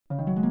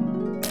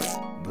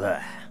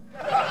Bleh.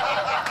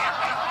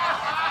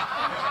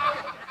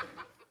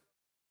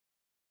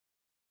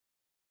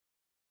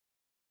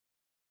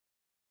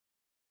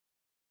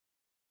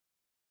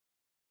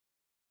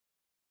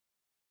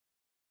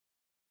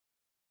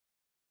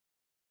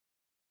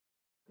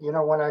 You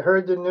know, when I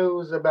heard the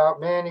news about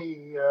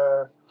Manny,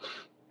 it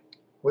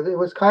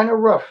was kind of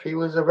rough. He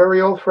was a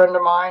very old friend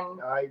of mine.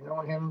 I've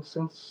known him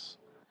since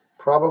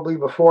probably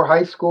before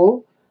high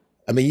school.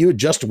 I mean, you had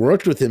just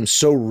worked with him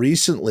so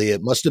recently.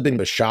 It must have been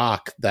a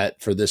shock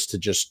that for this to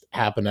just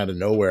happen out of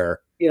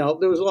nowhere. You know,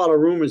 there was a lot of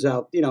rumors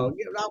out. You know,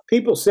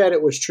 people said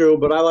it was true,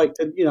 but I like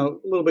to, you know,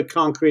 a little bit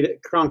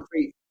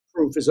concrete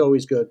proof is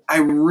always good. I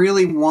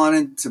really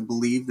wanted to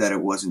believe that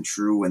it wasn't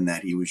true and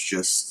that he was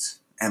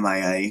just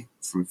MIA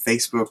from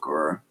Facebook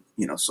or,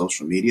 you know,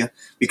 social media,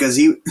 because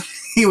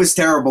he was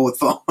terrible with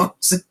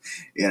phones.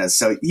 You know,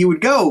 so he would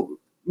go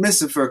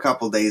missing for a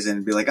couple of days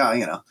and be like, oh,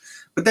 you know,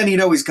 but then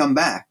he'd always come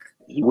back.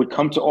 He would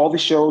come to all the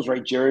shows,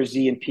 right?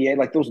 Jersey and PA,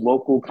 like those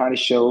local kind of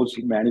shows.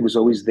 Manny was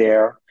always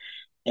there.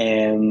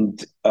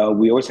 And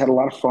we always had a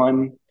lot of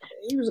fun.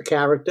 He was a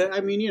character.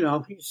 I mean, you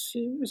know, he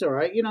was all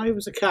right. You know, he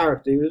was a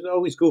character. He was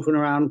always goofing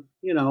around,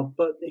 you know,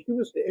 but it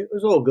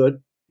was all good.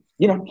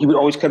 You know, he would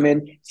always come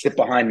in, sit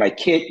behind my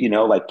kit, you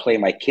know, like play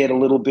my kid a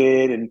little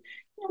bit and,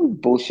 you know,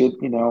 bullshit,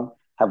 you know,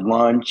 have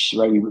lunch,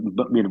 right? We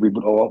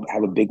would all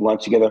have a big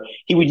lunch together.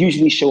 He would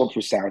usually show up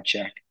for sound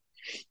check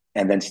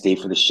and then stay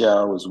for the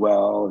show as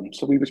well. And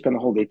so we would spend the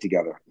whole day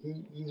together.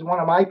 He's one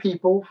of my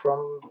people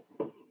from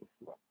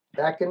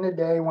back in the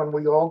day when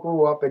we all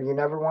grew up, and you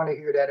never want to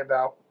hear that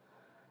about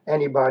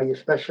anybody,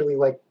 especially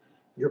like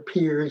your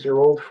peers, your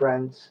old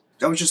friends.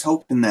 I was just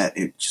hoping that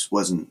it just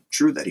wasn't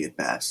true that he had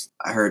passed.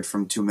 I heard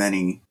from too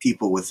many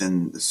people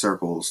within the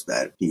circles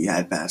that he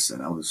had passed,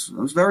 and I was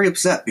very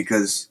upset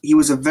because he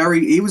was a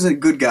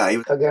good guy.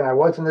 Again, I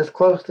wasn't as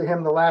close to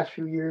him the last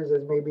few years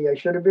as maybe I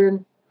should have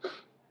been,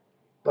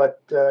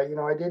 but you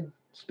know, I did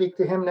speak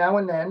to him now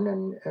and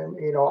then, and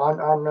you know,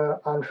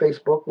 on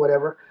Facebook,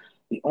 whatever.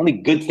 The only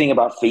good thing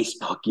about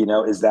Facebook, you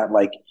know, is that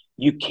like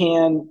you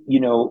can, you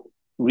know,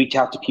 reach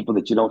out to people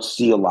that you don't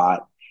see a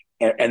lot,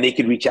 and they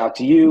could reach out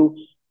to you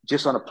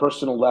just on a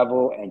personal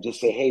level and just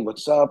say, hey,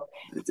 what's up?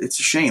 It's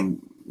a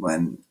shame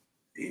when,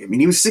 I mean,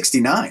 he was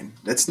 69.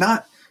 That's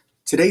not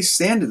today's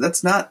standard.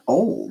 That's not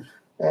old.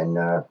 And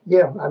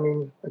yeah, I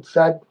mean, it's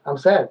sad. I'm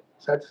sad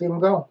to see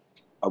him go.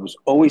 I was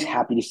always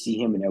happy to see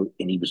him, and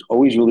he was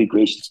always really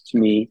gracious to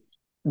me.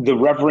 The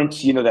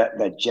reverence, you know,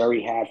 that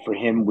Jerry had for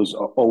him was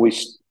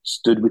always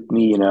stood with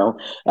me, you know,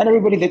 and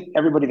everybody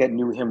that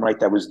knew him, right,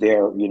 that was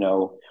there, you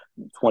know,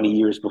 20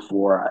 years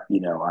before,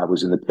 you know, I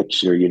was in the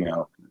picture, you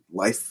know.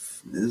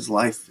 Life is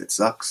life. It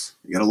sucks.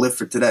 You got to live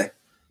for today.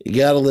 You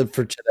got to live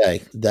for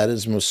today. That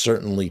is most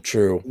certainly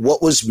true.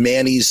 What was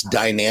Manny's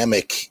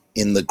dynamic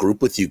in the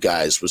group with you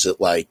guys? Was it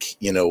like,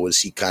 you know,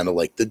 was he kind of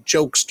like the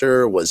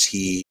jokester? Was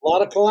he... A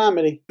lot of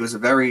calamity. He was a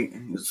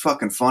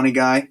fucking funny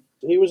guy.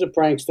 He was a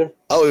prankster.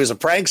 Oh, he was a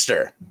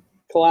prankster.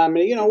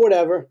 Calamity, you know,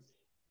 whatever.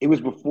 It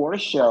was before a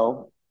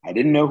show. I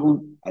didn't know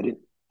who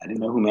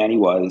Manny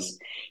was.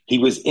 He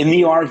was in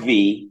the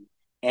RV,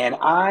 and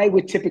I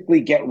would typically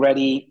get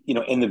ready, you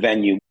know, in the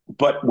venue.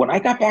 But when I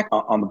got back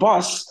on the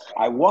bus,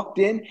 I walked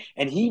in,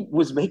 and he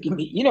was making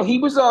me, you know, he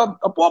was a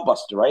ball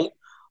buster, right?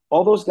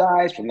 All those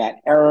guys from that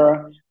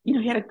era, you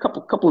know, he had a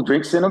couple of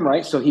drinks in him,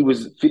 right? So he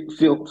was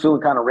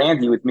feeling kind of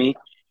randy with me.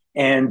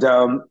 And,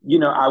 you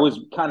know, I was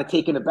kind of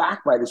taken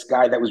aback by this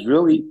guy that was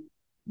really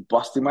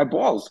busting my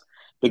balls.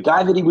 The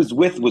guy that he was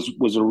with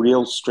was a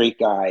real straight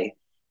guy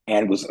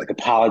and was like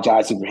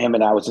apologizing for him.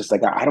 And I was just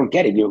like, I don't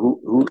get it. You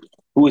know,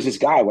 who is this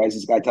guy? Why is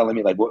this guy telling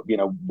me like what, you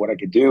know, what I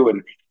could do?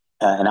 And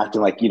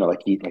acting like, you know,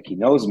 like he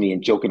knows me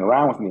and joking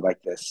around with me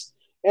like this.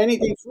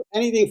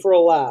 Anything for a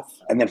laugh.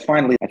 And then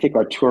finally, I think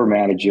our tour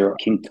manager,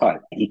 King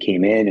Tut, he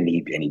came in and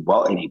he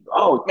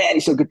oh man,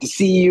 he's so good to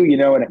see you, you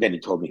know. And then he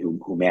told me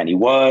who Manny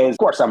was. Of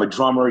course, I'm a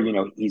drummer, you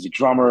know, he's a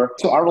drummer.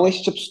 So our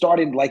relationship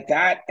started like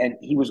that, and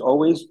he was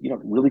always, you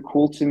know, really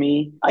cool to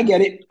me. I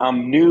get it.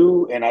 I'm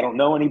new and I don't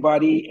know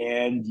anybody,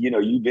 and you know,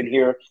 you've been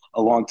here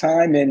a long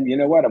time, and you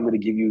know what? I'm going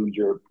to give you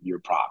your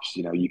props.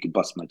 You know, you can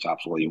bust my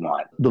chops all you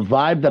want. The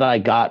vibe that I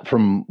got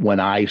from when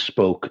I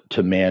spoke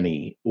to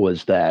Manny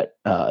was that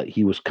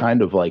he was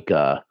kind of like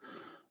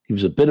he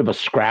was a bit of a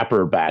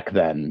scrapper back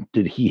then.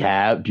 Do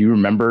you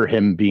remember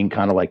him being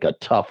kind of like a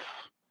tough?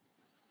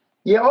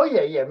 Yeah,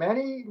 yeah.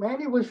 Manny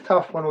was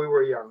tough when we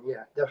were young.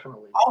 Yeah,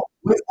 definitely.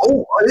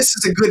 This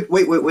is a good,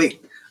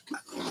 wait.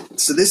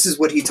 So this is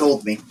what he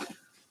told me.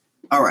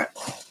 All right.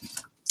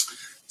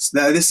 So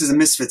now this is a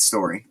Misfits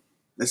story.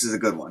 This is a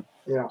good one.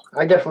 Yeah,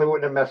 I definitely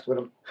wouldn't have messed with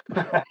him.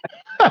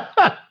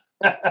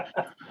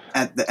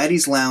 At the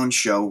Eddie's Lounge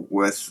show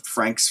with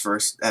Frank's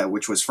first,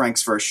 which was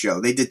Frank's first show,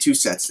 they did two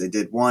sets. They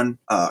did one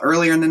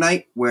earlier in the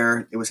night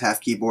where it was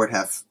half keyboard,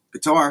 half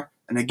guitar.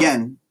 And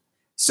again,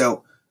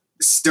 so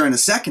during the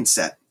second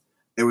set,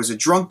 there was a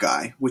drunk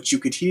guy, which you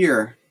could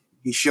hear.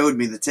 He showed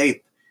me the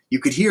tape. You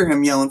could hear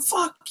him yelling,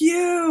 "Fuck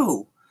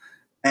you!"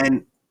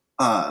 And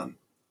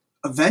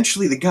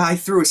eventually the guy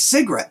threw a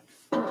cigarette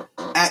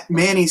at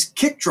Manny's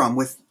kick drum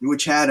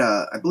which had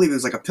I believe it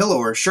was like a pillow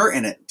or a shirt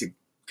in it to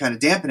kind of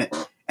dampen it,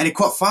 and it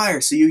caught fire.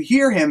 So you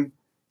hear him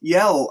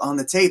yell on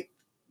the tape,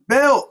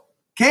 "Bill,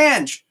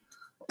 Cange!"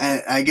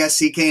 And I guess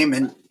he came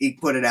and he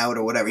put it out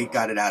or whatever. He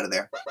got it out of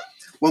there.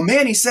 Well,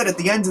 Manny said at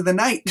the end of the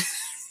night,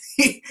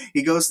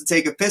 he goes to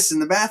take a piss in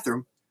the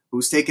bathroom.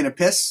 Who's taking a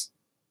piss?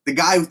 The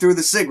guy who threw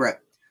the cigarette.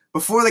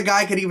 Before the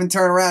guy could even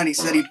turn around, he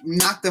said he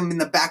knocked him in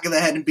the back of the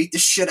head and beat the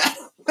shit out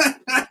of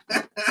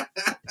him.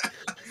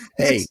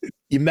 Hey,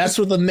 you mess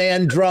with a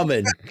man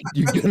drumming,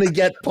 you're going to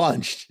get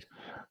punched.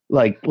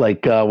 Like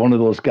one of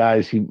those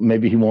guys,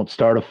 maybe he won't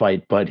start a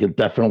fight, but he'll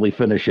definitely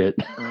finish it.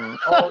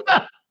 Oh,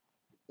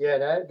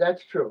 yeah,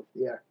 that's true.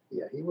 Yeah,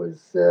 he was,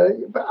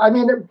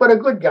 but a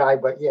good guy.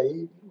 But yeah,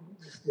 he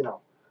just,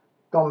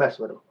 don't mess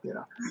with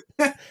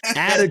him.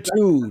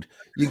 Attitude.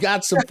 You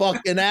got some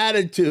fucking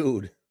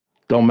attitude.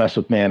 Don't mess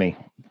with Manny.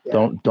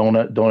 Yeah. Don't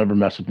ever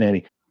mess with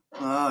Manny.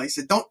 He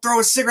said, "Don't throw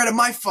a cigarette at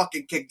my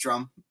fucking kick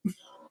drum."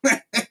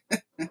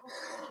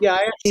 Yeah,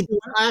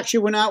 I actually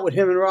went out with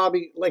him and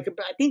Robby, like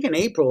I think in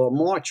April or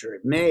March or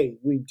May.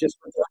 We just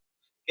went to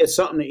get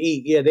something to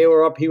eat. Yeah,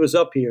 he was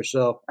up here,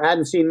 so I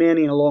hadn't seen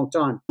Manny in a long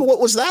time. What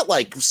was that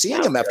like,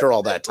 seeing him after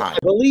all that time?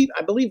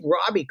 I believe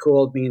Robby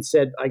called me and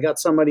said, "I got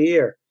somebody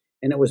here,"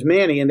 and it was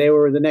Manny, and they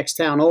were in the next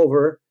town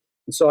over,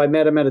 and so I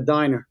met him at a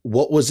diner.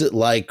 What was it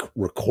like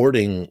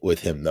recording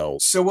with him, though?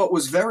 So what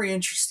was very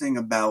interesting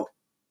about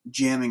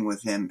jamming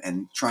with him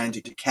and trying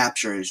to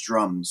capture his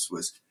drums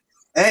was,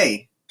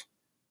 he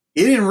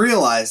didn't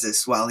realize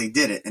this while he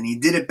did it, and he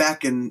did it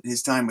back in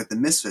his time with the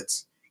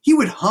Misfits. He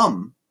would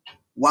hum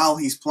while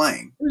he's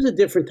playing. It was a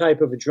different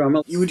type of a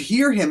drummer. You would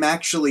hear him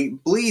actually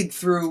bleed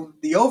through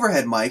the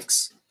overhead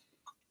mics,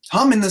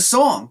 humming the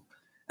song.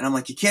 And I'm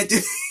like, you can't do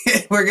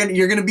it.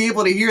 You're gonna be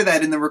able to hear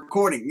that in the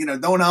recording.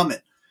 Don't hum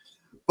it.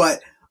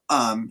 But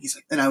he's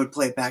like, and I would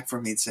play it back for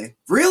him. He'd say,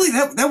 "Really?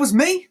 That was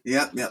me?"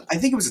 Yeah. I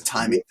think it was a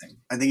timing thing.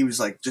 I think he was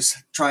like just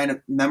trying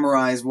to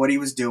memorize what he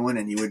was doing,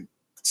 and he would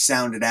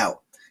sound it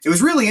out. It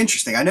was really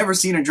interesting. I never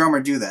seen a drummer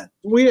do that.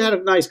 We had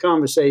a nice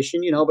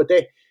conversation, but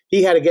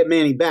he had to get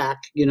Manny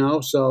back,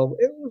 so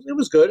it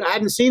was good. I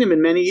hadn't seen him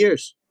in many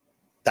years.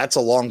 That's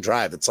a long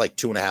drive. It's like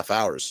 2.5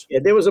 hours. Yeah,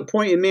 there was a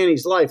point in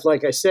Manny's life,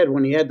 like I said,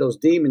 when he had those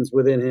demons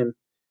within him,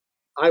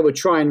 I would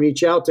try and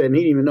reach out to him.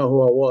 He didn't even know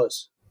who I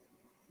was.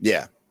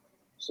 Yeah.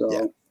 So,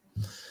 yeah.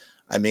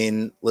 I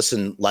mean,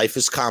 listen, life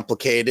is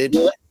complicated,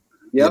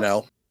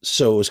 Yep.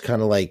 So it was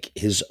kind of like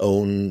his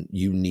own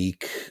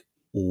unique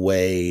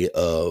way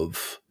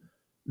of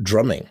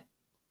drumming.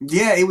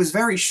 Yeah, it was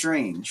very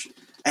strange.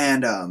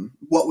 And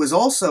what was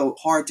also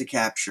hard to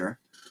capture,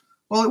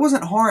 well, it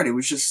wasn't hard. It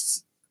was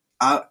just,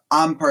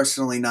 I'm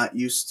personally not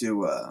used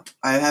to,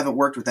 I haven't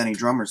worked with any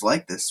drummers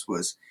like this,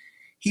 was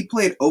he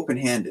played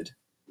open-handed,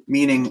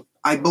 meaning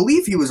I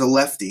believe he was a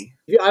lefty.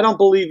 I don't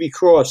believe he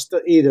crossed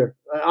either.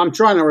 I'm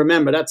trying to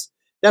remember.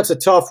 That's a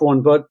tough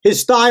one, but his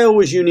style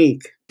was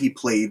unique. He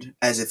played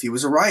as if he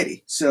was a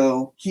righty.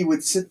 So he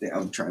would sit there.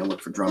 I'm trying to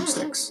look for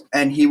drumsticks.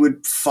 And he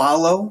would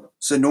follow.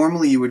 So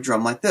normally you would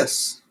drum like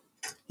this.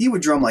 He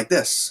would drum like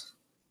this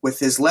with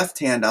his left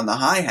hand on the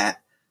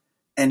hi-hat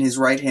and his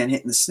right hand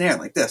hitting the snare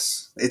like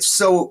this. It's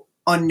so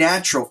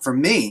unnatural for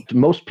me.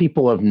 Most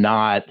people have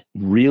not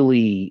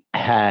really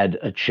had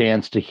a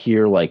chance to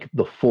hear like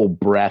the full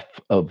breadth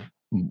of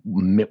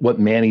what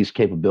Manny's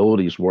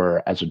capabilities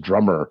were as a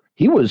drummer.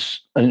 He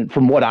was, and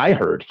from what I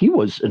heard, he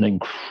was an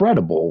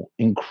incredible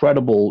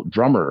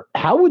drummer.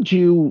 How would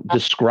you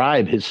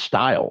describe his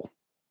style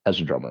as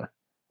a drummer?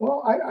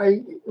 Well,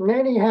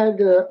 Manny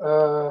had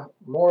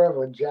more of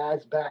a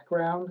jazz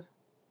background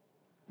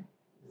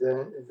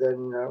than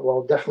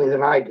definitely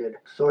than I did.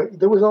 So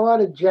there was a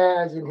lot of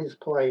jazz in his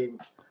playing.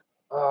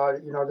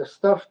 The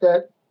stuff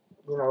that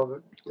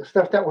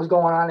was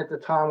going on at the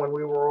time when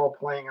we were all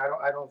playing,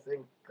 I don't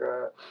think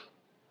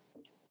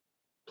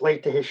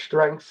played to his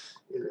strengths,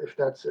 if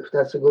that's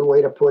a good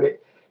way to put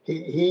it.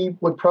 He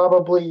would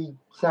probably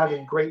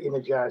sounded great in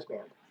a jazz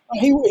band.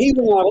 He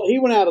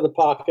went out of the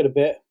pocket a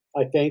bit,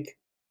 I think.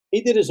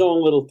 He did his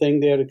own little thing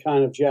there to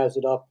kind of jazz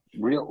it up.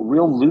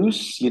 Real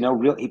loose, he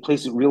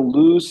plays it real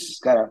loose.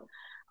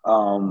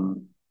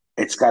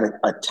 It's got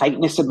a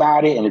tightness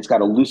about it, and it's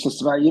got a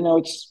looseness about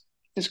it.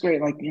 It's great.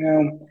 Like,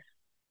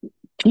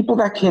 people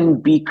that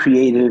can be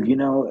creative,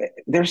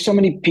 there's so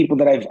many people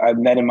that I've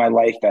met in my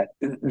life that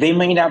they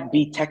may not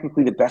be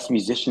technically the best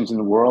musicians in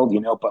the world,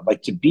 but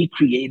like to be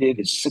creative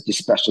is such a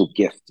special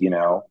gift,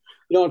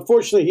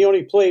 Unfortunately, he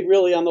only played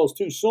really on those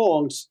 2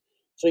 songs,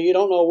 so you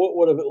don't know what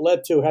would have it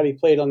led to had he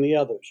played on the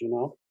others,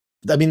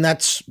 I mean,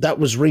 that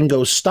was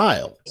Ringo's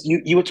style.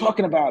 You were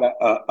talking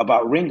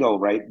about Ringo,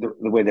 right?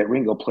 The way that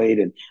Ringo played,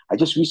 and I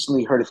just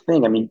recently heard a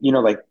thing. I mean,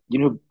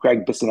 who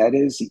Greg Bissonette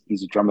is?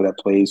 He's a drummer that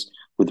plays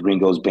with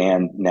Ringo's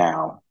band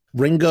now.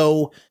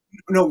 Ringo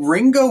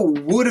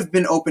would have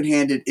been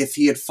open-handed if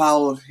he had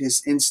followed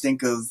his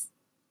instinct of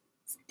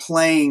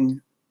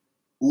playing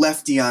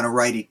lefty on a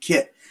righty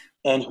kit.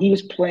 And he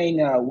was playing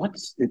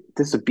this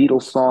is a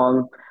Beatles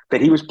song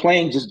that he was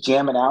playing, just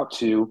jamming out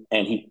to,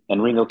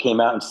 and Ringo came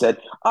out and said,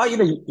 "Oh,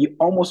 you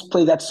almost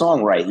played that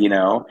song right,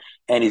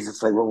 And he's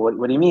just like, "Well,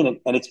 what do you mean?"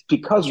 And it's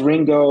because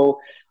Ringo,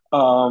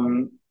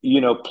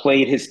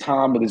 played his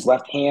tom with his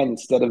left hand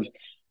instead of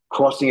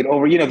crossing it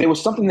over. There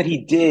was something that he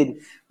did,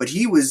 but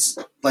he was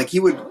like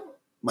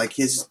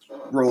his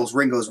rolls,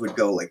 Ringo's would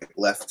go like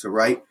left to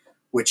right,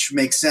 which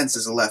makes sense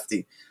as a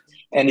lefty.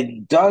 And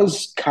it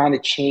does kind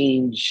of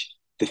change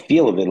the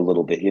feel of it a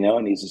little bit,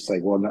 And he's just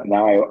like, well,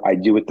 now I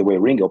do it the way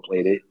Ringo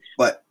played it.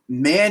 But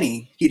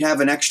Manny, he'd have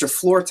an extra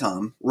floor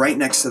tom right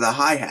next to the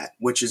hi-hat,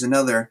 which is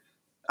another,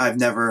 I've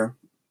never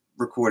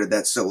recorded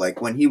that. So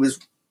like when he was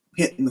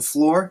hitting the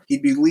floor,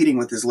 he'd be leading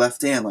with his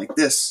left hand like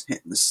this,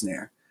 hitting the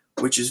snare,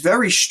 which is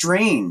very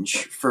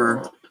strange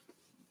for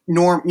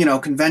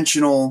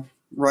conventional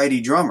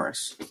righty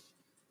drummers.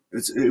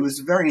 It was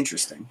very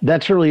interesting.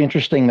 That's really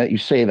interesting that you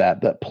say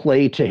that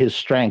play to his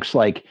strengths,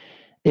 like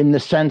in the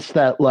sense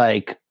that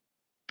like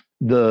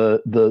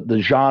the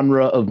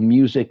genre of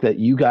music that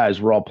you guys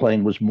were all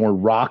playing was more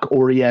rock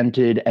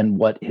oriented, and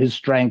what his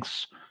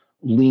strengths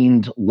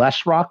leaned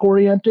less rock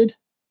oriented.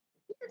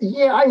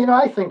 Yeah,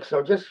 I think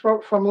so. Just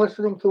from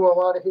listening to a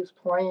lot of his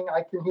playing,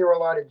 I can hear a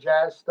lot of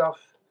jazz stuff,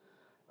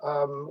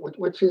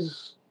 which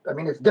is,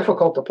 it's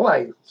difficult to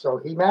play. So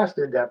he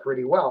mastered that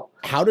pretty well.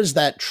 How does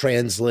that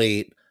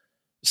translate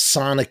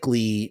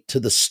sonically to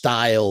the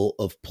style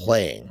of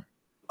playing?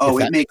 Oh,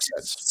 it makes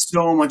it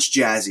so much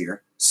jazzier.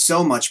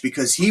 So much,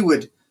 because he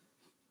would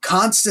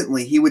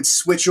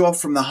switch off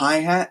from the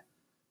hi-hat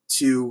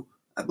to,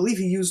 I believe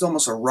he used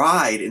almost a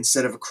ride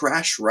instead of a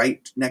crash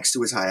right next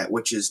to his hi-hat,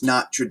 which is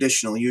not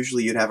traditional.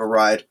 Usually you'd have a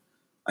ride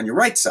on your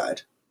right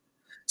side.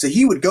 So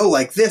he would go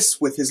like this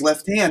with his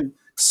left hand,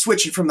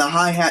 switching from the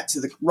hi-hat to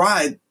the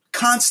ride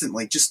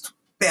constantly, just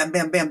bam,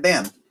 bam, bam,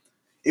 bam.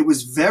 It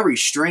was very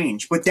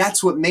strange, but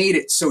that's what made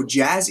it so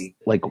jazzy.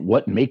 Like,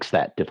 what makes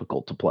that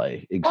difficult to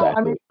play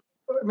exactly?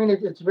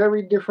 It's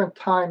very different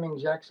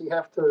timings. You actually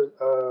have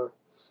to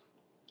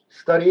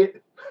study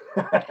it.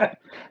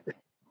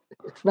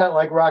 It's not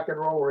like rock and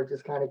roll where it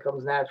just kind of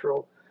comes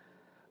natural.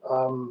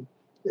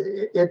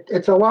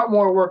 It's a lot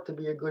more work to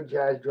be a good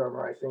jazz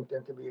drummer, I think,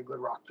 than to be a good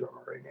rock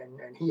drummer.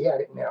 And he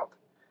had it nailed.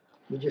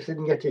 You just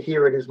didn't get to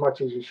hear it as much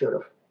as you should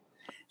have.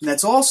 And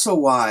that's also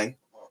why,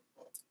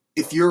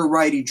 if you're a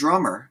righty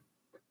drummer,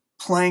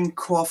 playing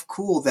Cough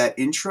Cool, that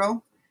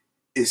intro,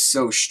 is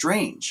so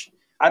strange.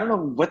 I don't know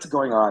what's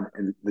going on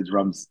in the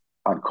drums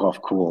on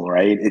Cough Cool,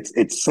 right?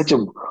 It's such a,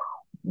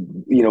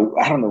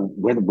 I don't know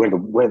where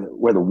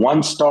the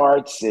one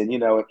starts, and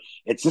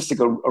it's just like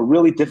a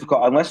really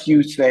difficult, unless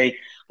you say,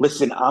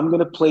 listen, I'm going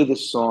to play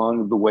this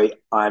song the way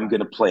I'm going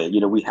to play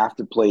it. We have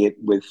to play it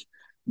with,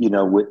 we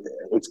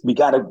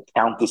got to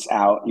count this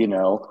out,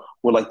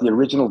 Or like the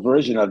original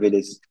version of it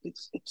is,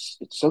 it's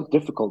so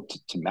difficult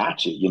to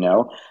match it,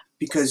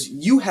 because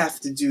you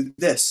have to do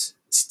this.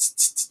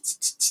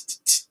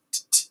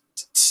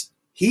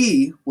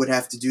 He would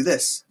have to do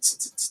this,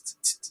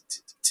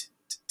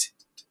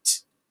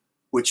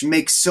 which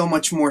makes so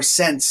much more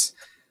sense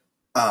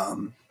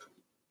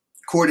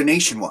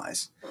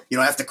coordination-wise. You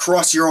don't have to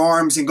cross your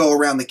arms and go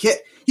around the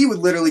kit. He would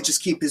literally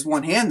just keep his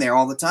one hand there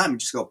all the time and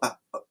just go bop,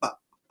 bop, bop,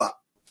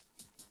 bop.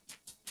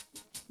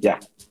 Yeah.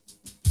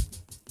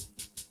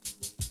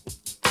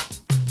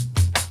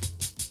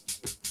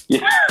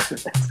 Yeah.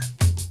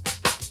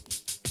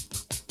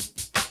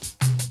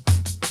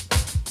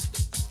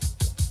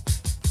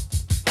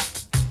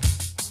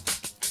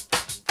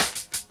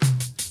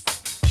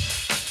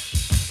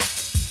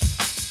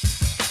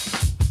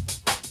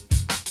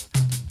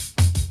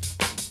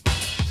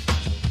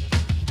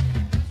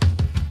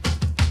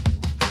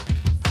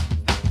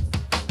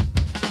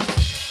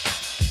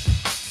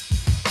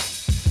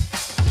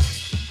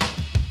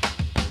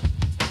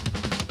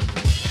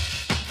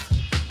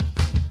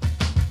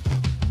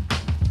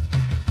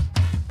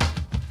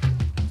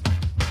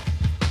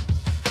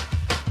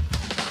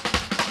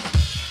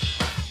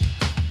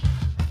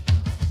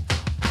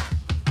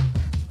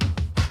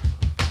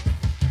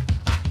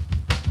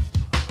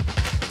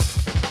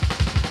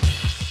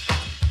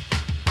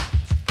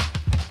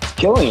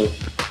 Killing it.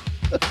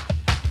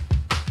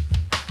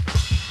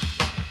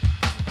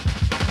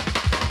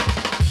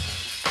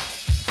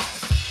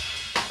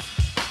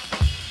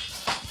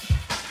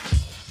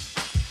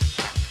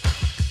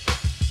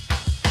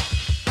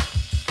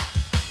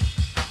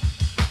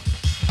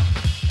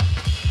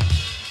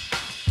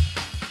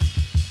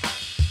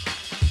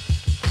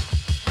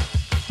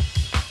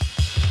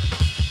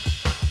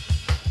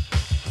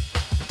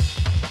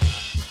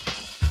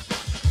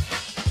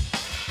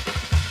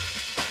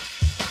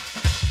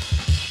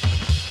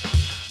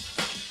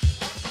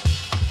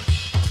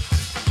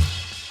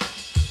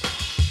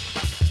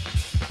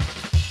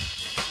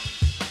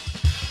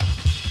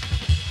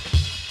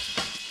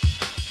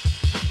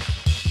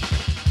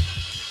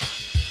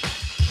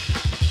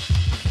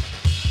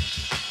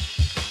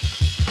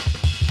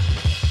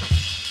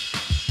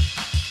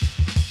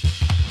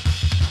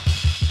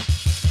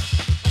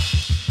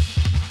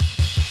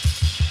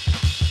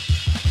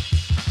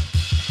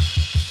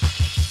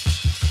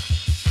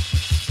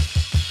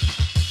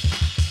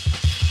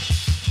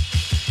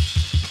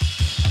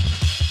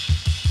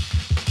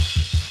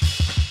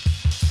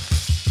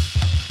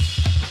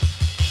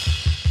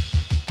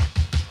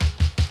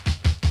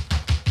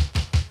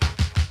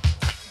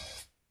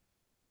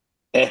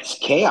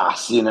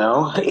 chaos. You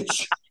know,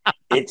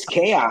 it's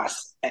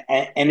chaos,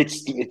 and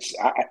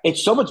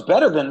it's so much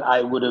better than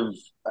I would have.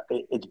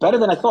 It's better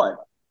than I thought.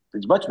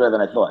 It's much better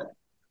than I thought.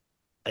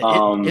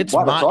 It's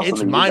Wow, that's awesome it's that you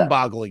did that.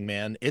 mind-boggling,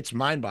 man. It's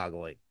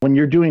mind-boggling. When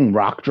you're doing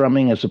rock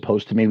drumming as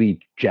opposed to maybe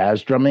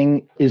jazz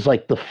drumming, is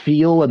like the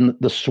feel and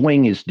the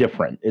swing is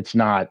different. It's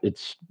not the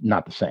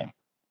same.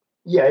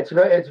 Yeah, it's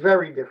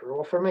very different.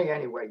 Well, for me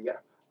anyway, yeah.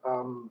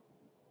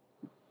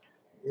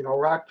 You know,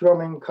 rock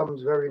drumming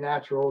comes very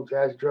natural.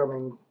 Jazz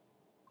drumming,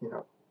 you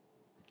know,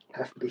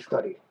 has to be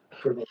studied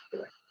for me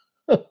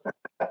anyway.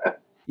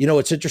 You know,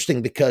 it's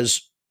interesting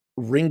because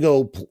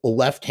Ringo, a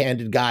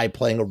left-handed guy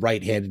playing a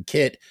right-handed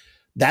kit,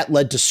 that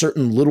led to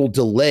certain little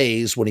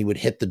delays when he would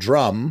hit the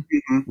drum,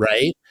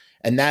 right?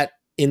 And that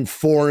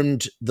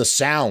informed the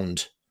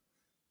sound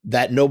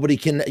that nobody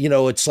can, you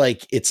know, it's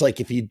like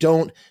if you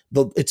don't,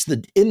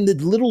 in the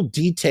little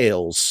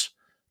details,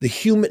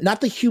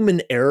 not the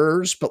human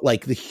errors, but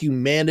like the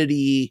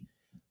humanity,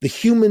 the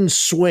human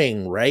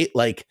swing, right?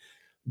 Like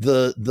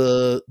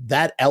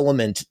that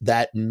element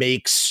that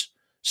makes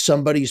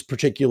somebody's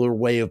particular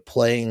way of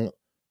playing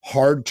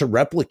hard to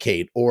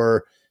replicate,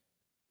 or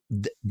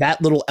that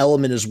little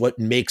element is what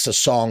makes a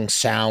song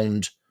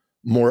sound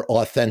more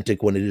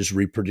authentic when it is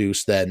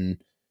reproduced than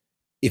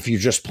if you're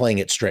just playing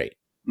it straight.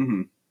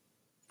 Mm-hmm.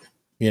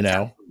 You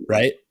know,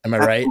 right? Am I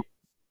right?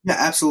 Yeah,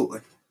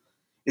 absolutely.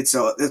 It's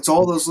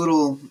all those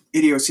little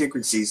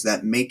idiosyncrasies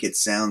that make it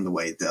sound the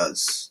way it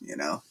does, you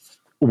know?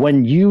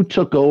 When you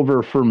took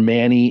over for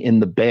Manny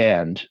in the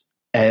band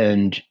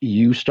and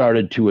you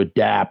started to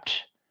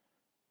adapt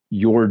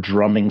your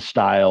drumming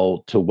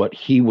style to what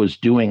he was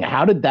doing,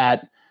 how did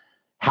that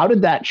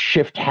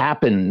shift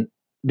happen?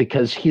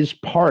 Because his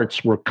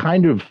parts were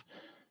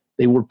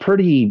they were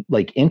pretty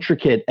like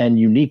intricate and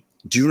unique.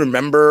 Do you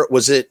remember,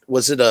 was it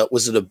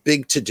a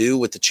big to-do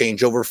with the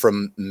changeover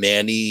from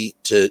Manny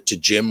to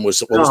Jim? What was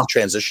the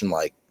transition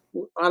like?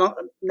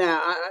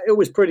 It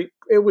was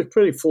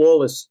pretty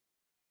flawless.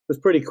 It was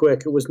pretty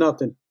quick. It was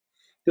nothing,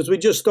 because we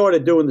just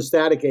started doing the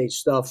Static Age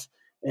stuff,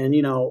 and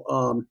you know,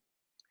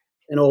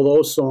 and all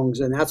those songs,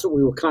 and that's what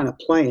we were kind of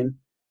playing.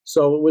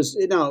 So it was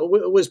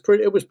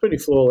pretty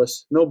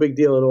flawless. No big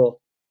deal at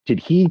all. Did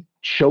he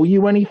show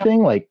you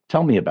anything? Like,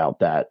 tell me about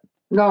that.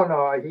 No,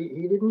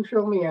 he didn't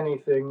show me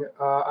anything.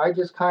 I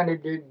just kind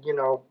of did, you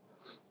know,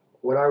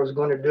 what I was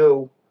going to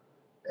do,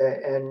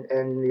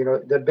 and you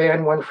know, the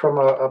band went from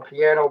a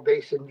piano,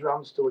 bass, and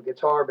drums to a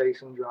guitar,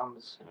 bass, and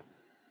drums,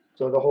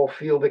 so the whole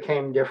feel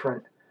became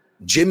different.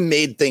 Jim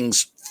made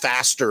things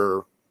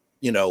faster,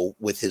 you know,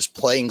 with his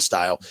playing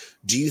style.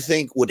 Do you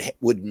think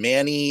would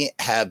Manny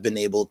have been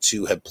able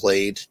to have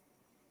played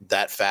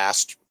that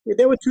fast? Yeah,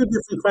 they were two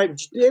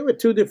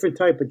different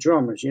type of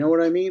drummers. You know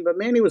what I mean? But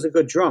Manny was a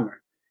good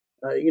drummer.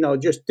 You know,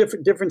 just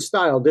different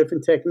style,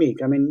 different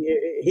technique. I mean,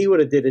 he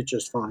would have did it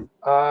just fine.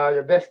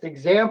 The best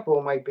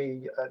example might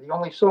be the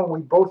only song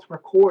we both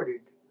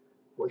recorded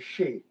was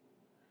She.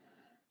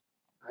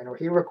 I know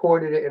he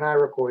recorded it and I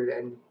recorded it,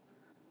 and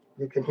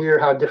you can hear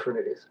how different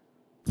it is.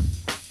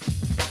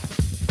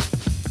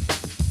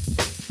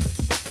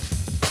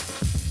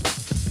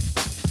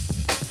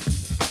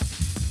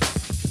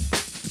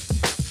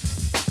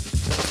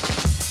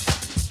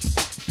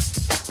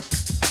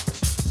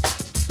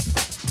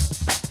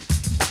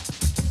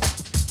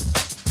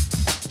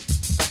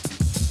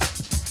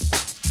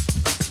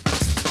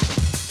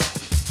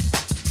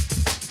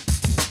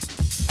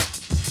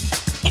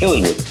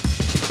 Killing it.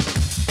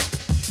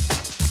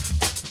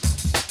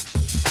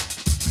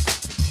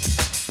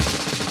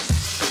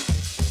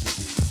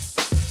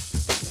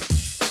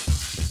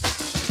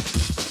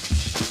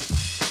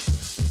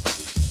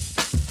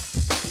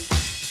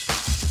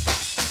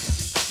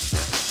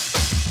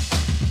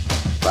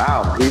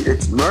 Wow,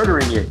 it's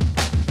murdering it.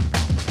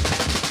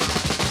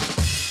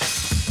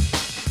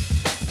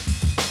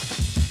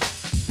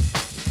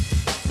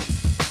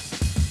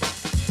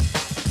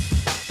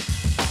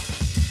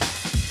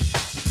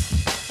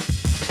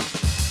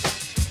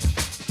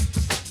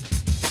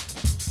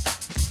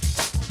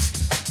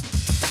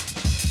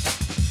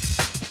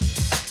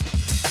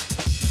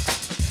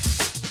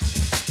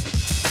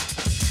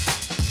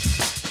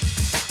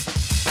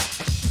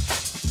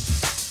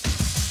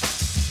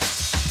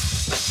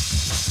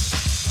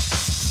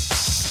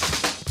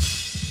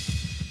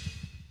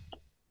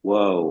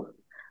 Whoa,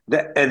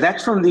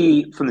 that's from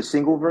the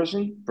single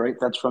version, right?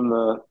 That's from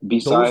the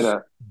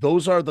B-side.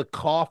 Those are the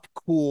Cough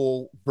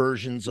Cool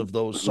versions of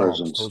those songs.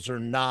 Versions. Those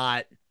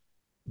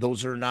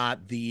are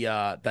not the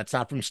that's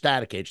not from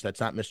Static Age.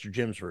 That's not Mr.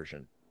 Jim's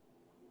version.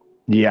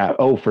 Yeah.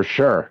 Oh, for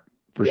sure.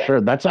 For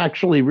sure. That's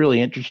actually really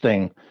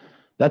interesting.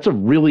 That's a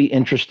really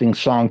interesting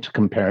song to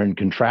compare and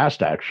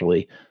contrast,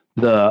 actually.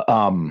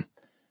 I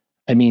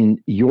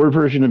mean, your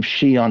version of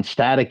She on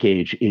Static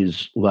Age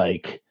is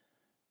like,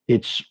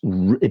 it's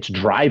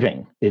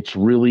driving. It's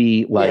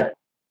really like,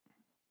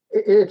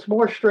 it's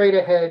more straight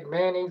ahead.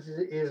 Manny's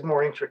is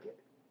more intricate.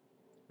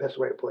 Best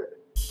way to put it.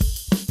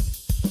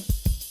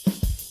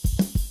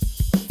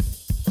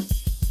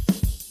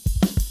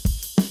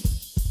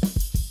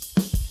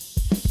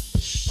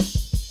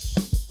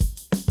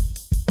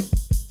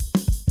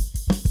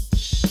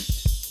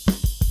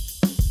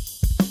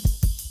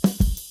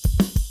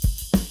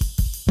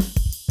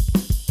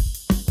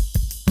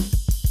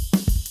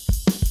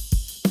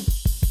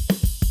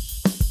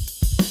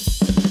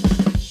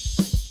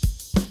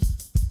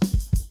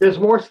 There's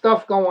more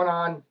stuff going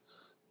on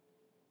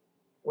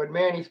when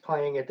Manny's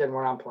playing it than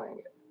when I'm playing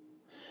it.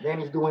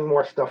 Manny's doing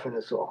more stuff in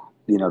the song.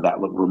 You know, that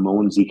little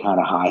Ramonesy kind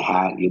of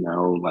hi-hat, you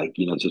know, like,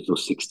 you know, just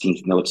those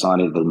 16th notes on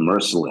it, the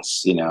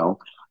merciless, you know,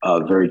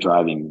 very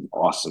driving,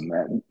 awesome,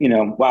 man. You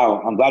know, wow,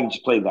 I'm glad that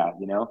you played that,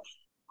 you know.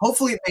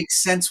 Hopefully it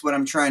makes sense what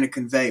I'm trying to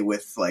convey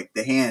with like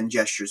the hand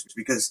gestures,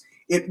 because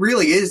it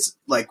really is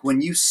like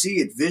when you see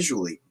it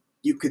visually,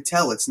 you could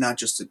tell it's not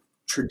just a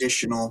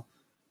traditional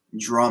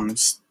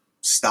drums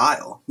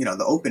style. You know,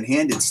 the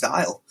open-handed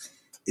style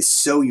is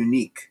so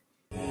unique.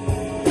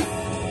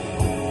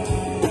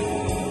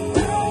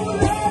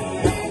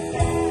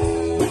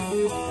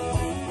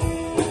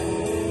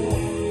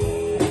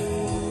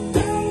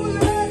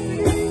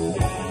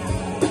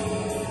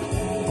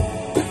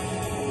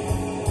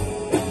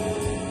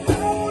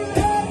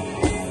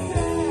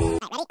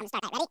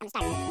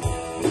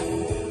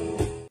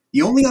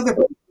 The only other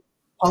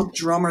punk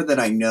drummer that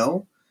I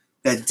know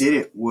that did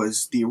it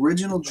was the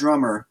original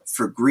drummer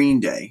for Green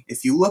Day.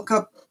 If you look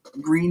up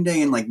Green Day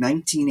in like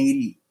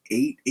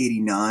 1988,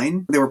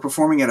 89, they were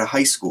performing at a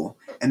high school.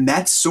 And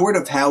that's sort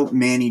of how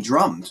Manny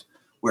drummed,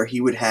 where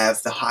he would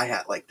have the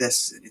hi-hat like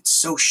this. It's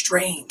so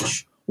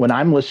strange. When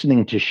I'm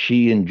listening to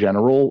She in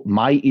general,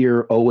 my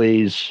ear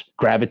always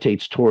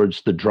gravitates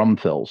towards the drum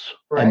fills.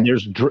 Right. And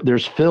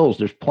there's fills,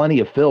 there's plenty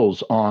of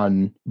fills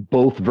on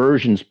both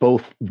versions,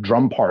 both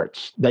drum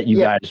parts that you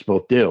guys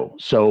both do.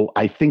 So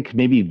I think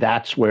maybe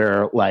that's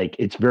where like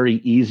it's very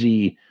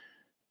easy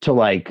to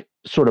like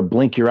sort of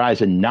blink your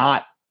eyes and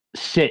not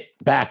sit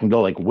back and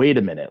go like, wait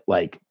a minute,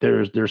 like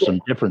there's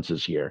some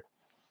differences here.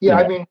 Yeah,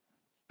 I mean,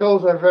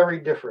 those are very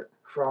different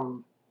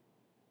from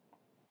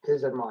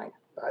his and mine.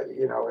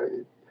 You know,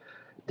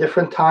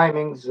 different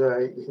timings.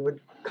 He would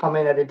come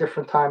in at a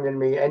different time than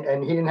me,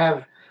 and he didn't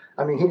have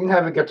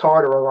a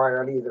guitar to rely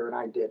on either, and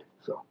I did.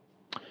 So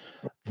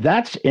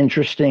that's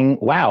interesting.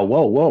 Wow,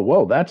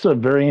 whoa! That's a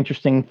very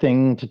interesting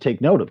thing to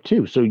take note of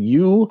too. So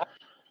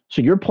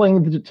you're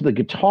playing to the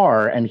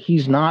guitar, and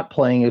he's not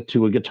playing it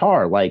to a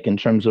guitar, like in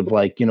terms of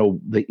like you know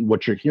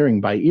what you're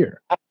hearing by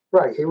ear.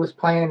 Right, he was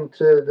playing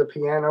to the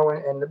piano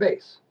and the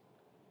bass.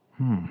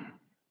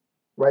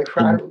 Right,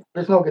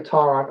 there's no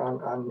guitar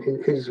on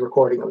his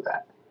recording of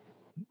that.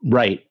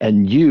 Right,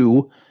 and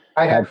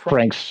I had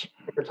Frank's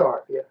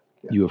guitar. Yeah,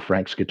 you have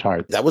Frank's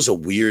guitar. That was a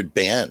weird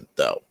band,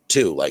 though,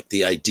 too. Like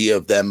the idea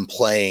of them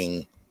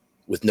playing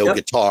with no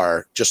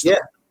guitar, just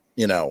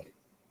you know,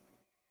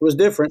 it was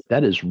different.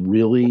 That is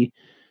really,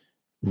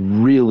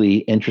 really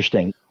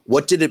interesting.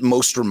 What did it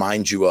most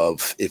remind you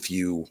of, if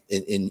you,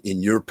 in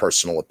your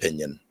personal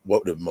opinion?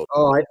 What would have most?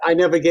 Oh, I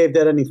never gave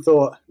that any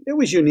thought. It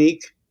was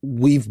unique.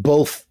 We've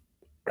both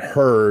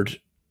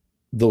heard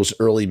those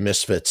early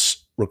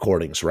Misfits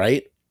recordings,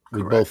 right?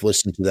 We both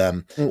listened to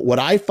them. What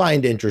I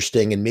find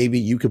interesting, and maybe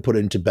you could put it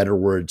into better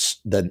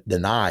words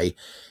than I,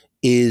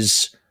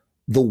 is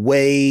the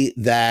way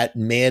that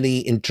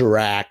Manny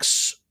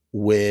interacts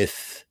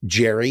with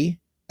Jerry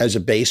as a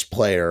bass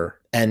player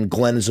and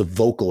Glenn as a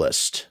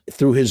vocalist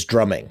through his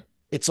drumming.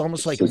 It's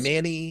almost like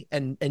Manny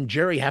and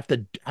Jerry have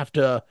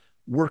to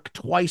work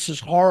twice as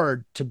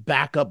hard to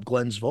back up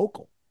Glenn's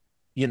vocal,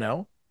 you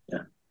know?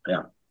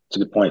 Yeah. It's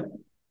a good point.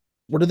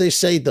 What do they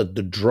say? The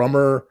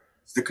drummer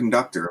is the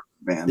conductor of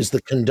the band. Is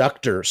the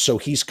conductor. So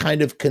he's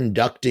kind of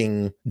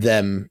conducting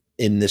them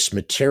in this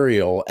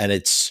material. And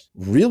it's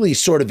really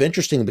sort of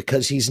interesting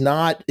because is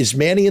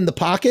Manny in the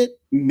pocket?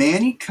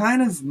 Manny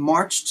kind of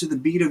marched to the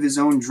beat of his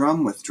own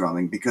drum with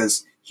drumming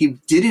because he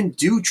didn't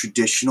do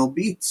traditional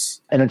beats.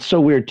 And it's so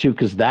weird too,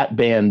 because that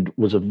band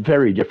was a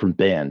very different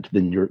band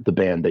than the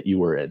band that you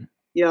were in.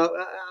 Yeah,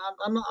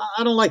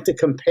 I don't like to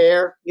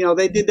compare. You know,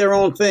 they did their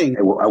own thing.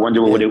 I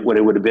wonder what it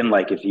would have been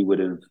like if he would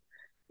have,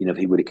 you know, if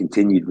he would have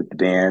continued with the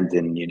band,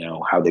 and you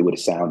know how they would have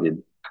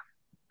sounded.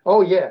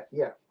 Oh yeah.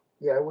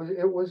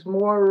 It was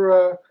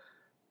more.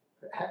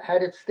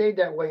 Had it stayed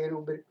that way, it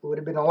would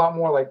have been a lot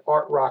more like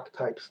art rock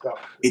type stuff.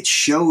 It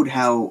showed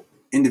how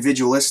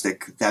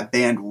individualistic that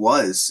band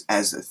was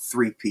as a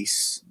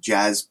three-piece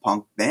jazz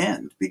punk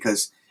band,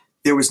 because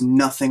there was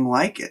nothing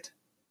like it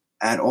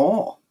at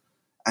all.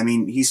 I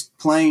mean, he's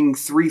playing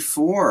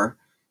 3/4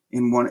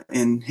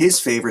 in his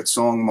favorite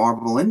song,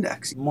 Marble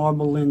Index.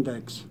 Marble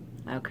Index.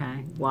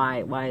 Okay.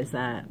 Why is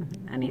that?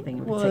 Anything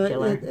in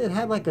particular? It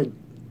had like a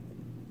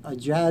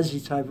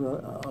jazzy type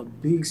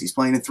of beat. He's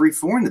playing in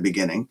 3/4 in the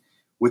beginning,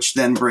 which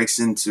then breaks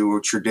into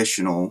a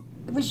traditional.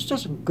 It was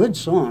just a good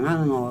song. I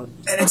don't know.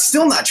 And it's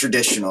still not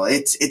traditional.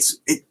 It's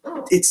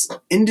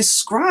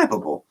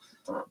indescribable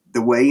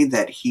the way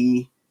that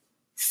he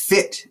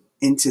fit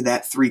into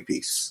that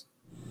three-piece.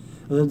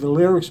 The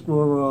lyrics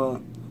were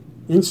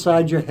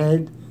inside your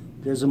head,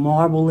 there's a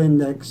marble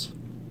index,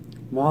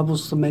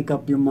 marbles to make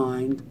up your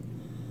mind.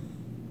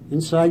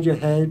 Inside your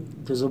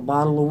head, there's a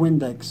bottle of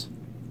Windex,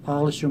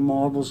 polish your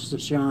marbles to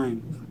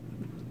shine.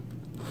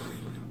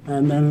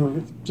 And then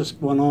it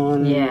just went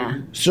on.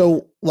 Yeah.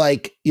 So,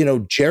 like, you know,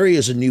 Jerry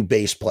is a new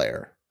bass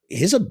player.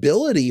 his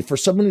ability for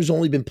someone who's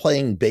only been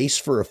playing bass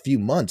for a few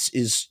months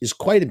is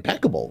quite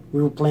impeccable.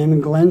 We were playing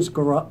in Glenn's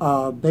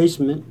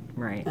basement,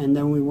 Right. and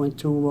then we went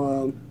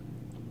to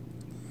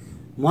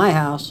my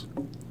house,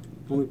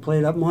 and we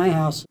played at my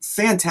house.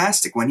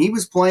 Fantastic. When he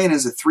was playing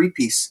as a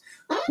three-piece,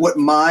 what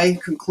my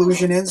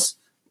conclusion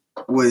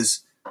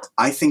was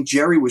I think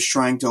Jerry was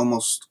trying to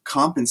almost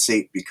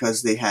compensate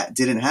because they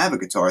didn't have a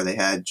guitar. They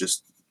had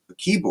just a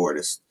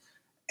keyboardist.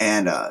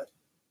 And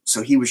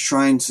so he was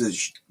trying to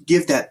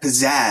give that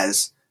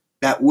pizzazz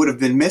that would have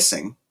been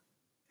missing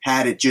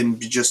had it been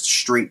just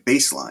straight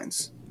bass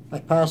lines. I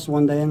passed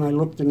one day and I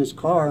looked in his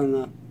car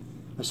and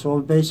I saw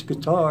a bass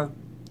guitar.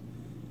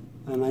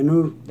 And I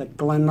knew that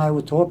Glenn and I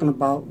were talking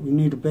about we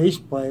need a bass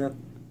player.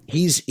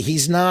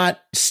 He's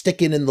not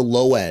sticking in the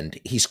low end.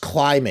 He's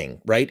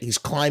climbing, right? He's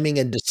climbing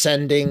and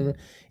descending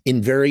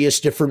in various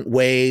different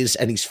ways,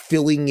 and he's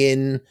filling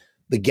in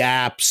the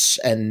gaps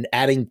and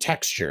adding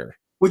texture.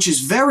 Which is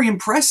very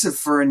impressive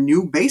for a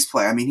new bass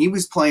player. I mean, he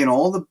was playing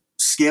all the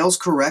scales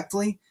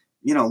correctly,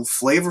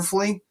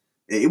 flavorfully.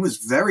 It was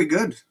very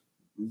good,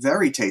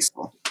 very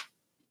tasteful.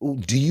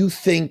 Do you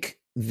think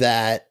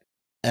that,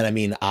 and I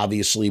mean,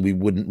 obviously we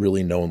wouldn't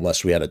really know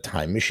unless we had a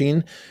time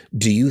machine.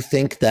 Do you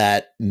think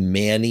that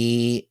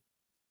Manny,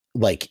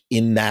 like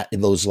in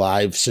those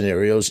live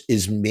scenarios,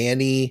 is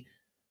Manny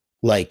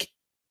like,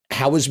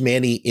 how is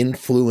Manny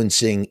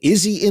influencing?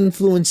 Is he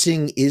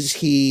influencing? Is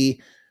he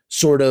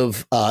sort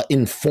of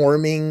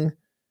informing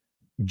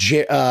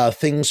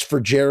things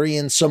for Jerry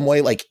in some way?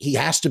 Like he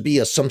has to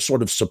be some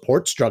sort of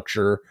support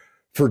structure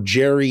for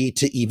Jerry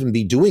to even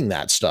be doing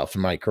that stuff.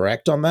 Am I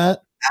correct on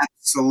that?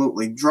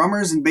 Absolutely.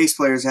 Drummers and bass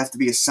players have to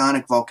be a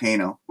sonic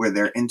volcano where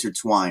they're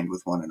intertwined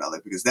with one another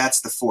because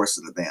that's the force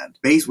of the band.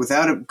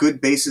 Without a good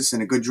bassist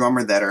and a good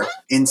drummer that are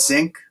in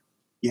sync,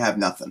 you have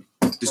nothing.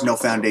 There's no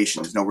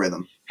foundation. There's no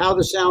rhythm. How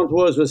the sound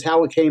was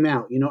how it came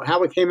out.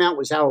 How it came out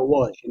was how it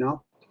was,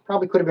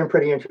 Probably could have been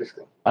pretty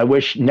interesting. I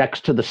wish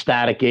next to the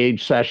Static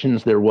Age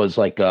sessions, there was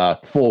like a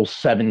full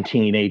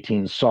 17,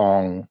 18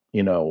 song,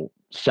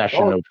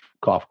 session of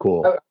Cough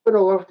Cool. I would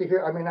have loved to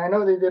hear. I mean, I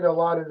know they did a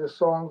lot of the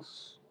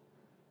songs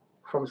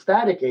from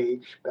Static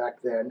Age back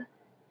then,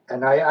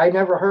 and I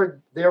never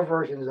heard their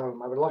versions of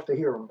them. I would love to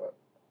hear them, but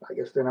I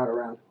guess they're not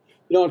around.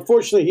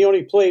 Unfortunately, he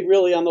only played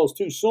really on those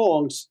two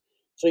songs,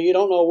 so you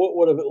don't know what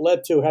would have it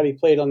led to had he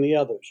played on the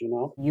others,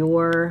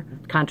 Your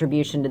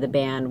contribution to the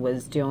band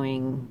was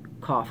doing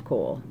Cough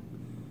Cool.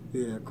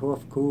 Yeah,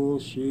 Cough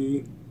Cool,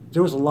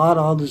 there was a lot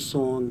of other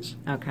songs.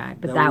 Okay,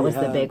 but that was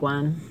the big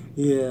one?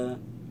 Yeah.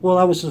 Well,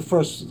 that was the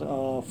first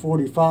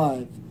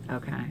 45.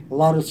 Okay. A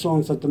lot of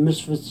songs that the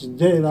Misfits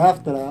did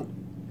after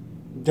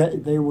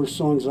that, they were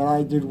songs that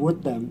I did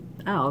with them.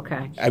 Oh,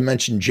 okay. I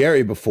mentioned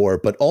Jerry before,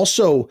 but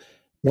also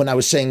when I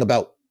was saying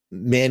about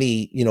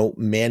Manny,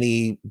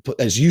 Manny,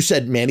 as you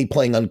said, Manny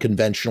playing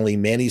unconventionally,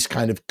 Manny's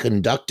kind of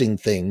conducting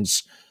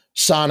things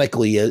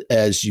sonically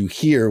as you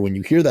hear when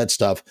you hear that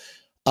stuff.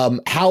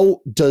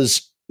 How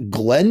does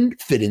Glenn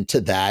fit into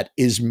that?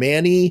 Is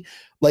Manny,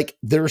 like,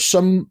 there are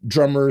some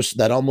drummers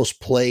that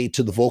almost play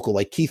to the vocal,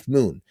 like Keith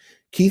Moon.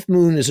 Keith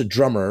Moon is a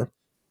drummer.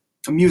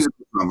 A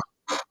musical drummer.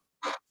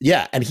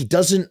 Yeah, and he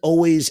doesn't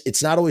always,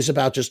 it's not always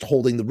about just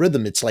holding the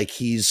rhythm. It's like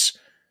he's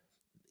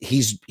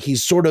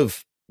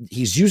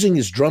using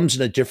his drums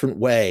in a different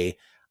way.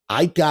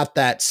 I got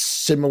that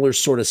similar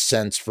sort of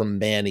sense from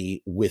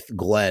Manny with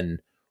Glenn.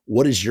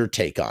 What is your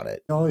take on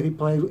it?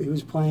 He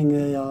was playing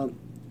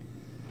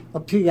a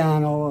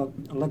piano,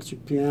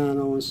 electric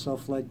piano and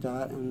stuff like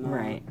that. And,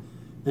 right.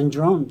 And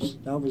drums.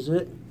 That was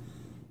it.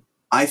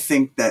 I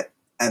think that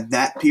at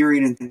that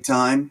period in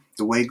time,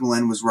 the way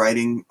Glenn was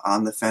writing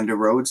on the Fender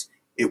Rhodes,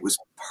 it was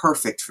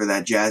perfect for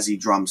that jazzy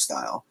drum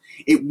style.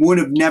 It would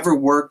have never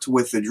worked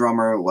with a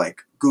drummer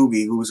like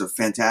Googie, who was a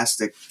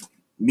fantastic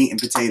meat and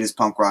potatoes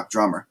punk rock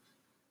drummer.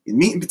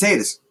 Meat and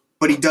potatoes,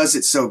 but he does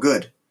it so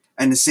good.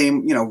 And the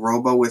same,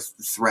 Robo with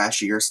the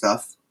thrashier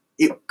stuff.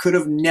 It could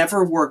have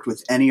never worked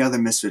with any other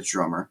Misfits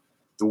drummer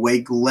the way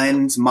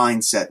Glenn's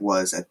mindset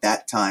was at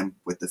that time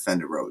with the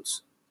Fender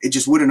Rhodes. It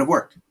just wouldn't have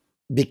worked.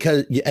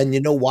 Because, and you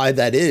know why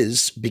that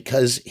is?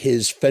 Because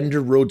his Fender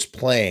Rhodes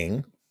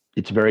playing.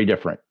 It's very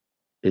different.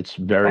 It's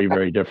very,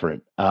 very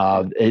different.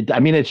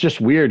 It's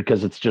just weird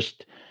because it's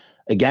just,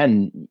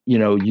 again, you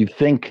would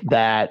think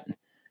that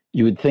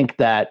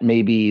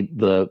maybe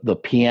the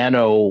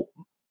piano,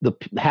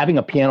 having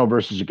a piano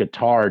versus a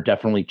guitar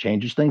definitely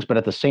changes things. But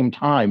at the same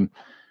time,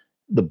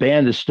 the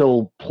band is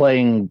still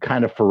playing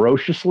kind of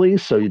ferociously.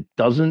 So it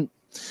doesn't.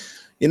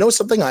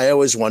 Something I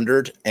always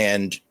wondered,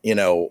 and,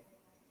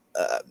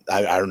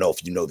 I don't know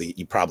if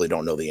you probably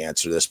don't know the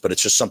answer to this, but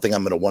it's just something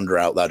I'm going to wonder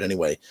out loud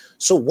anyway.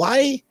 So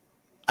I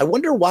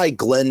wonder why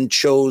Glenn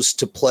chose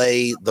to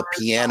play the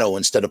piano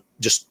instead of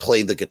just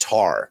play the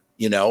guitar,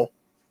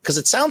 because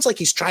it sounds like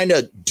he's trying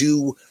to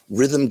do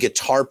rhythm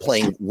guitar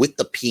playing with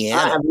the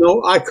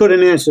piano. I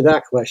couldn't answer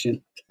that question.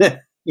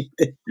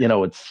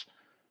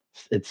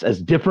 It's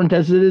as different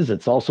as it is.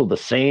 It's also the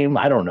same.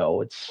 I don't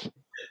know.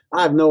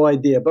 I have no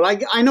idea,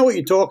 but I know what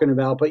you're talking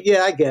about, but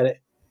yeah, I get it.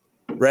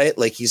 right?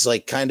 Like he's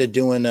like kind of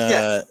doing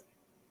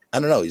I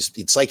don't know.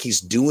 It's like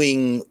he's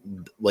doing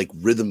like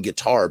rhythm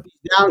guitar.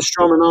 Down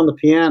strumming on the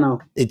piano.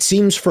 It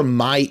seems from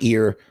my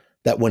ear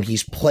that when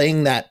he's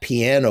playing that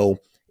piano,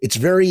 it's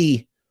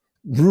very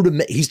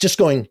rudiment. He's just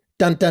going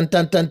dun dun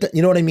dun dun dun.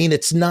 You know what I mean?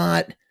 It's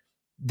not.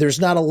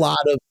 There's not a lot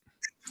of.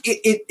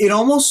 It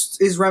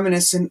almost is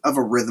reminiscent of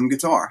a rhythm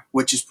guitar,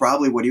 which is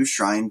probably what he was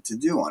trying to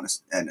do in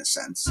a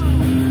sense.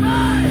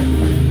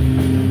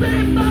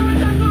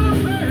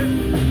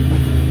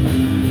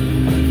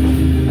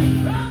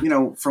 You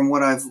know, from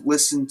what I've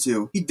listened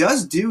to, he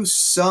does do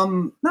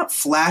some, not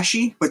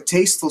flashy, but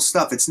tasteful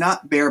stuff. It's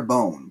not bare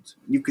boned.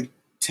 You could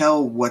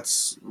tell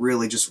what's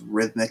really just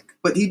rhythmic,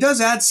 but he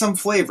does add some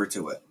flavor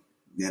to it,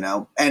 you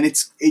know, and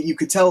you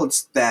could tell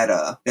it's that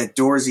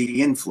Doorsy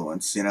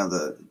influence, you know,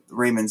 the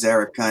Raymond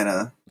Zarek kind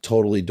of.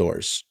 Totally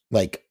Doors.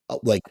 Like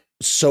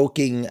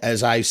soaking,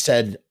 as I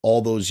said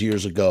all those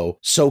years ago,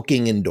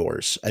 soaking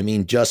indoors. I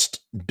mean,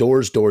 just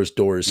doors, doors,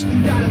 doors.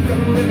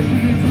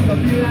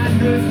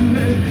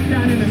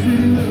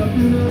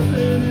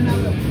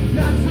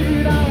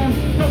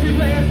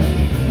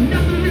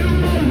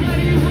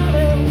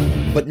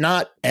 But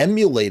not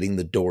emulating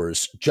the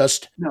Doors,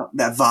 just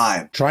that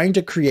vibe. Trying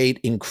to create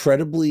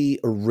incredibly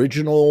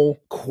original,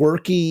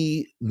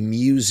 quirky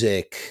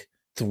music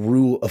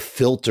through a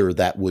filter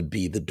that would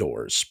be the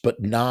Doors,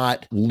 but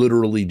not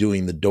literally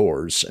doing the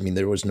Doors. I mean,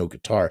 there was no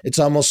guitar. It's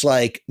almost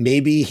like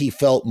maybe he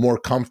felt more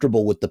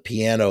comfortable with the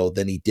piano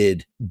than he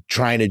did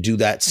trying to do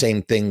that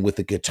same thing with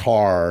the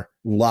guitar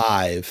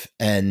live,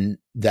 and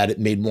that it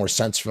made more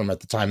sense for him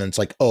at the time. And it's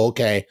like, oh,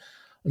 okay,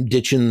 I'm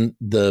ditching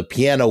the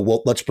piano.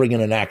 Well, let's bring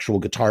in an actual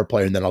guitar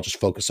player, and then I'll just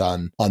focus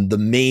on the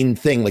main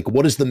thing. Like,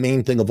 what is the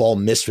main thing of all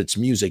Misfits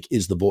music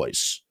is the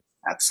voice.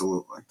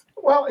 Absolutely.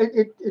 Well,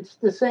 it's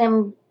the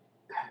same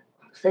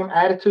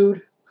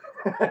attitude,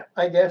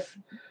 I guess.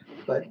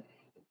 But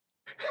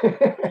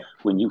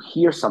when you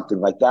hear something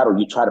like that, or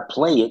you try to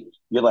play it,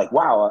 you're like,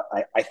 wow,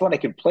 I thought I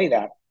could play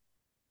that,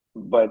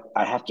 but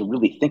I have to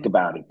really think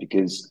about it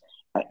because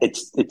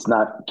it's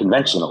not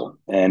conventional.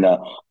 And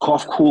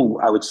Cough Cool,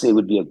 I would say,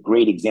 would be a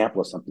great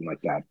example of something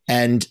like that.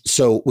 And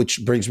so,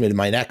 which brings me to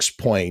my next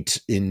point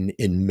in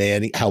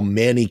Manny, how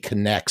Manny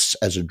connects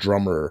as a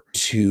drummer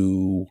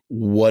to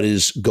what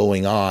is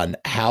going on.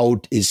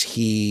 How is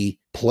he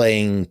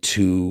playing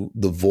to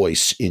the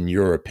voice, in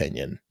your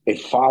opinion? It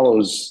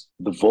follows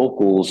the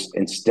vocals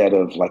instead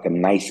of like a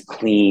nice,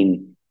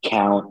 clean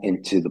count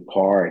into the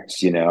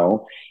parts, you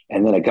know?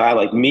 And then a guy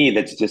like me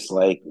that's just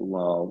like,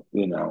 well,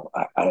 you know,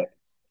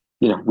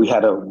 we had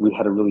to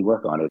really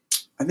work on it.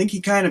 I think he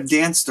kind of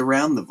danced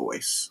around the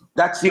voice.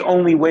 That's the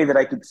only way that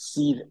I could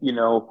see, you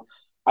know,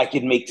 I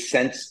could make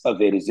sense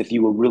of it, is if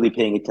you were really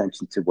paying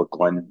attention to what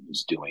Glenn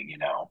was doing, you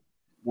know.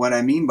 What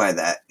I mean by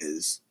that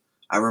is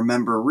I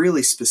remember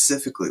really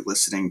specifically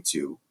listening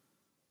to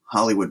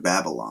Hollywood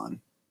Babylon,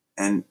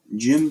 and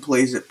Jim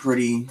plays it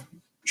pretty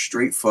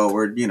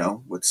straightforward, you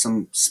know, with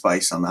some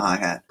spice on the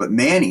hi-hat. But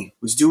Manny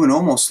was doing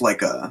almost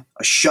like a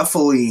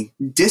shuffly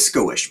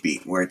disco-ish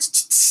beat where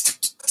it's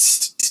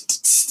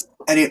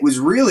and it was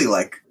really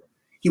like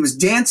he was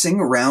dancing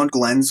around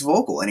Glenn's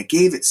vocal, and it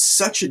gave it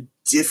such a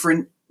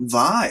different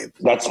vibe.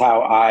 That's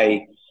how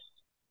I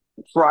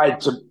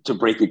tried to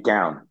break it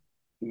down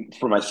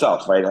for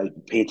myself, right? I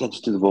pay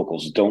attention to the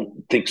vocals.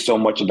 Don't think so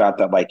much about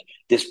that, like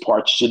this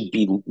part should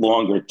be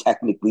longer,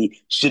 technically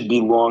should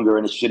be longer,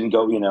 and it shouldn't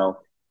go, you know,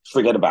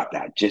 forget about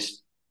that.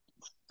 Just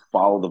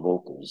follow the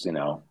vocals, you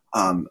know.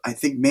 I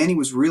think Manny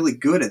was really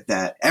good at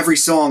that. Every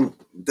song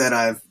that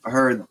I've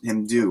heard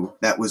him do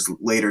that was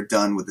later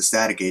done with the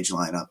Static Age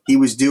lineup, he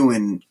was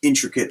doing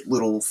intricate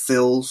little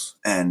fills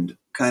and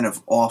kind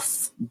of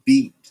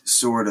offbeat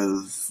sort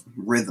of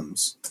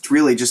rhythms. It's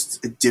really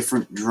just a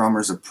different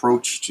drummer's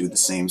approach to the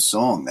same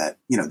song, that,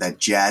 you know, that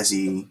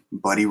jazzy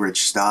Buddy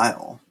Rich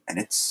style. And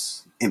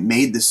it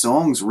made the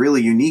songs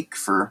really unique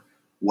for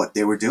what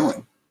they were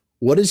doing.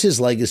 What is his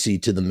legacy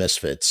to the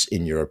Misfits,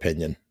 in your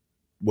opinion?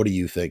 What do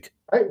you think?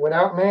 Right,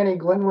 without Manny,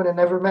 Glenn would have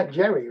never met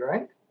Jerry,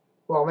 right?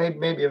 Well,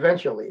 maybe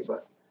eventually,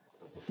 but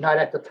not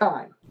at the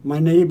time. My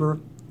neighbor,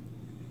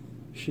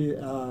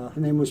 her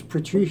name was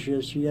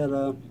Patricia. She had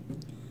a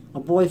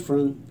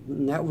boyfriend,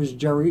 and that was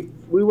Jerry.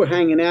 We were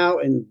hanging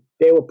out, and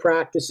they were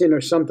practicing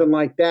or something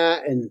like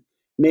that, and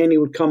Manny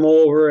would come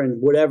over,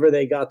 and whatever,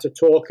 they got to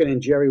talking,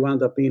 and Jerry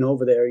wound up being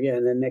over there,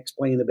 and then next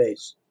playing the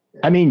bass.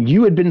 I mean,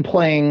 you had been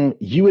playing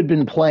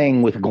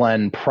with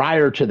Glenn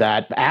prior to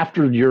that,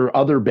 after your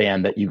other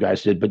band that you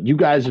guys did, but you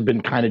guys had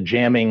been kind of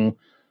jamming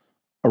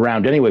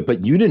around anyway,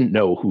 but you didn't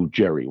know who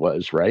Jerry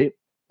was, right?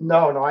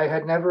 No, I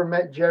had never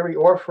met Jerry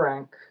or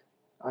Frank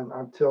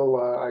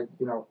until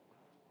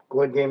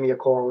Glenn gave me a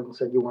call and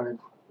said, you want to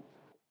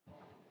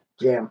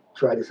jam,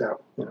 try this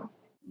out, you know.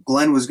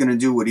 Glenn was going to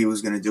do what he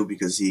was going to do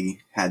because he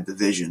had the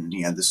vision,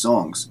 he had the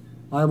songs.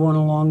 I went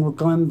along with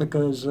Glenn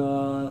because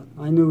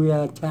I knew he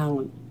had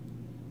talent.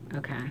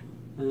 Okay.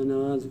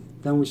 And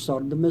then we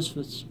started the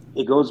Misfits.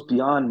 It goes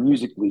beyond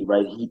musically,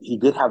 right? He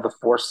did have the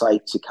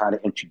foresight to kind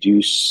of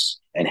introduce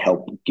and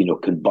help, you know,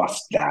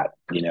 combust that,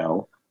 you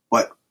know.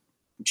 But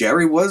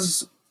Jerry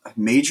was a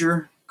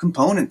major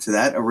component to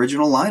that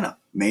original lineup,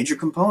 major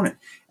component.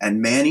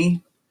 And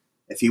Manny,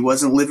 if he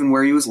wasn't living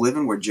where he was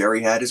living, where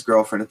Jerry had his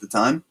girlfriend at the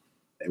time,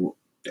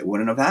 they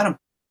wouldn't have had him.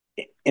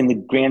 In the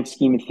grand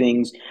scheme of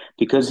things,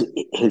 because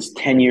his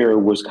tenure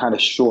was kind of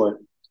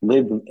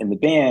short-lived in the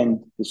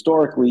band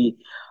historically,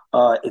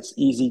 it's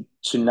easy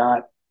to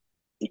not,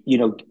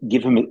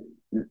 give him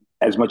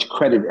as much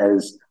credit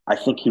as I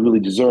think he really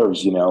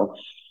deserves.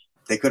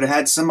 They could have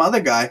had some other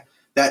guy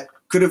that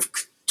could have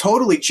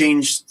totally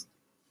changed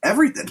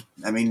everything.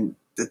 I mean,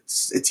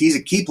 he's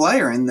a key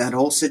player in that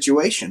whole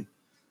situation.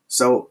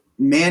 So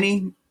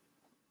Manny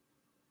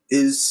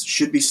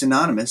should be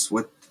synonymous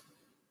with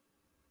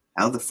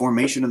how the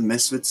formation of the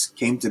Misfits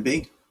came to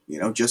be,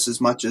 just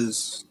as much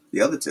as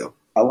the other two.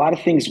 A lot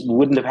of things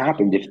wouldn't have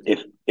happened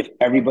if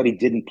everybody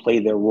didn't play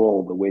their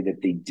role the way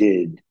that they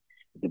did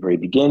at the very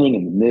beginning,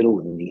 in the middle,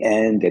 and in the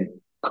end, and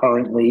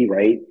currently,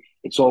 right?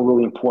 It's all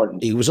really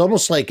important. He was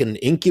almost like an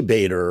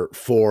incubator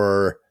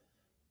for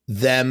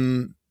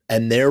them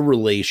and their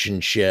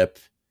relationship,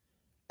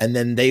 and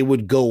then they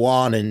would go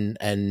on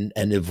and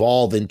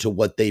evolve into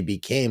what they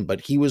became.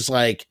 But he was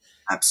like,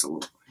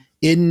 absolutely,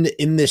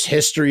 in this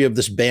history of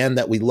this band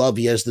that we love,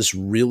 he has this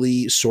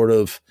really sort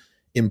of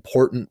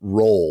important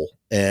role,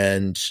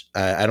 and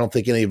I don't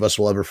think any of us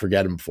will ever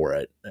forget him for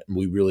it.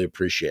 We really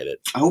appreciate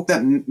it. I hope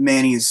that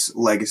Manny's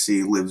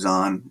legacy lives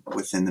on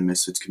within the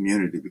Misfits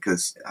community,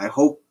 because I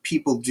hope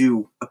people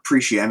do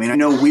appreciate. I mean, I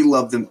know we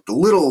love the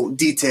little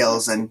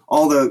details and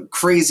all the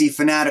crazy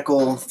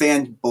fanatical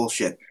fan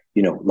bullshit.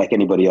 Like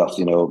anybody else,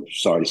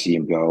 sorry to see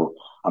him go.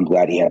 I'm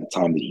glad he had the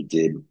time that he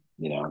did,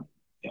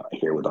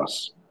 here with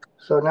us.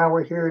 So now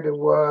we're here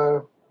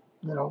to,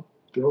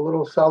 give a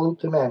little salute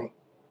to Manny.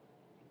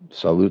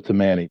 Salute to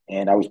Manny.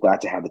 And I was glad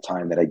to have the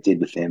time that I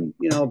did with him.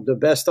 The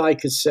best I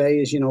could say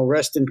is,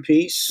 rest in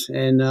peace.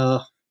 And,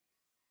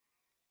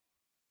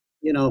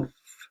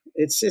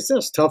 it's just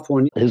a tough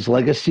one. His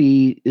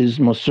legacy is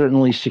most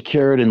certainly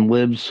secured and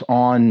lives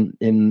on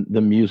in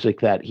the music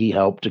that he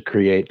helped to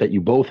create, that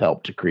you both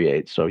helped to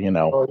create. So,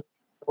 He'll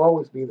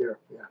always be there.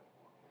 Yeah.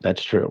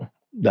 That's true.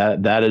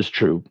 That is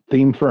true.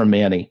 Theme for a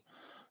Manny.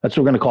 That's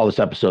what we're going to call this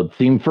episode.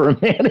 Theme for a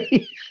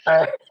Manny.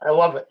 I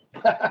love it.